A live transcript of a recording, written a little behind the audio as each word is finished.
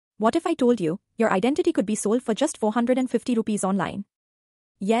What if I told you your identity could be sold for just 450 rupees online?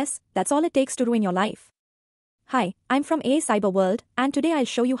 Yes, that's all it takes to ruin your life. Hi, I'm from A Cyber World, and today I'll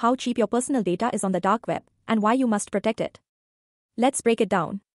show you how cheap your personal data is on the dark web and why you must protect it. Let's break it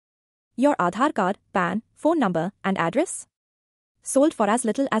down. Your Aadhaar card, PAN, phone number, and address? Sold for as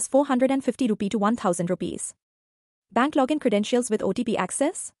little as 450 rupee to 1000 rupees. Bank login credentials with OTP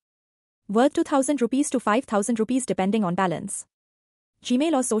access? Worth 2000 rupees to 5000 rupees depending on balance.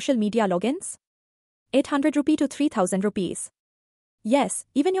 Gmail or social media logins? 800 rupee to 3000 rupees. Yes,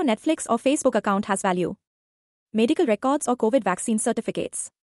 even your Netflix or Facebook account has value. Medical records or COVID vaccine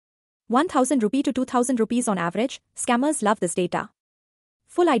certificates. 1000 rupee to 2000 rupees on average. Scammers love this data.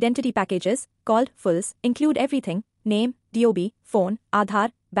 Full identity packages, called fulls, include everything: name, DOB, phone,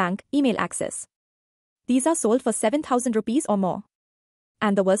 Aadhaar, bank, email access. These are sold for 7000 rupees or more.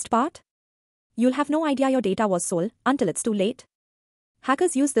 And the worst part? You'll have no idea your data was sold until it's too late.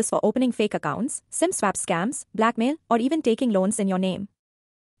 Hackers use this for opening fake accounts, SIM swap scams, blackmail, or even taking loans in your name.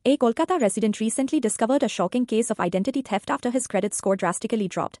 A Kolkata resident recently discovered a shocking case of identity theft after his credit score drastically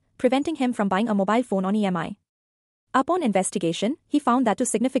dropped, preventing him from buying a mobile phone on EMI. Upon investigation, he found that two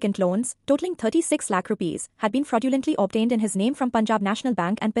significant loans, totaling 36 lakh rupees, had been fraudulently obtained in his name from Punjab National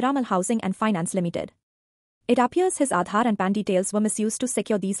Bank and Piramal Housing and Finance Limited. It appears his Aadhaar and PAN details were misused to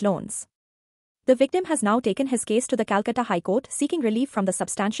secure these loans. The victim has now taken his case to the Calcutta High Court seeking relief from the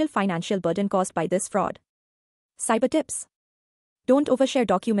substantial financial burden caused by this fraud. Cyber tips. Don't overshare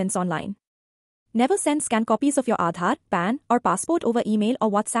documents online. Never send scanned copies of your Aadhaar, PAN, or passport over email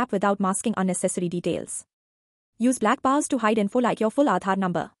or WhatsApp without masking unnecessary details. Use black bars to hide info like your full Aadhaar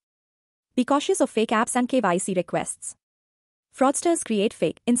number. Be cautious of fake apps and KYC requests. Fraudsters create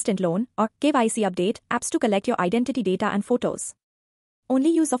fake, instant loan, or KYC update apps to collect your identity data and photos. Only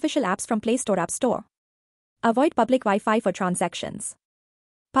use official apps from Play Store App Store. Avoid public Wi-Fi for transactions.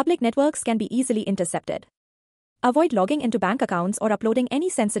 Public networks can be easily intercepted. Avoid logging into bank accounts or uploading any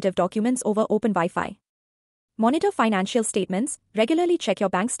sensitive documents over open Wi-Fi. Monitor financial statements. Regularly check your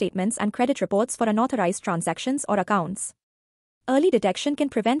bank statements and credit reports for unauthorized transactions or accounts. Early detection can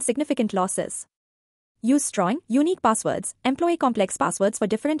prevent significant losses. Use strong, unique passwords. Employ complex passwords for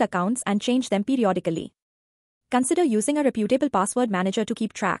different accounts and change them periodically. Consider using a reputable password manager to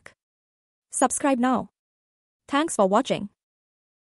keep track. Subscribe now. Thanks for watching.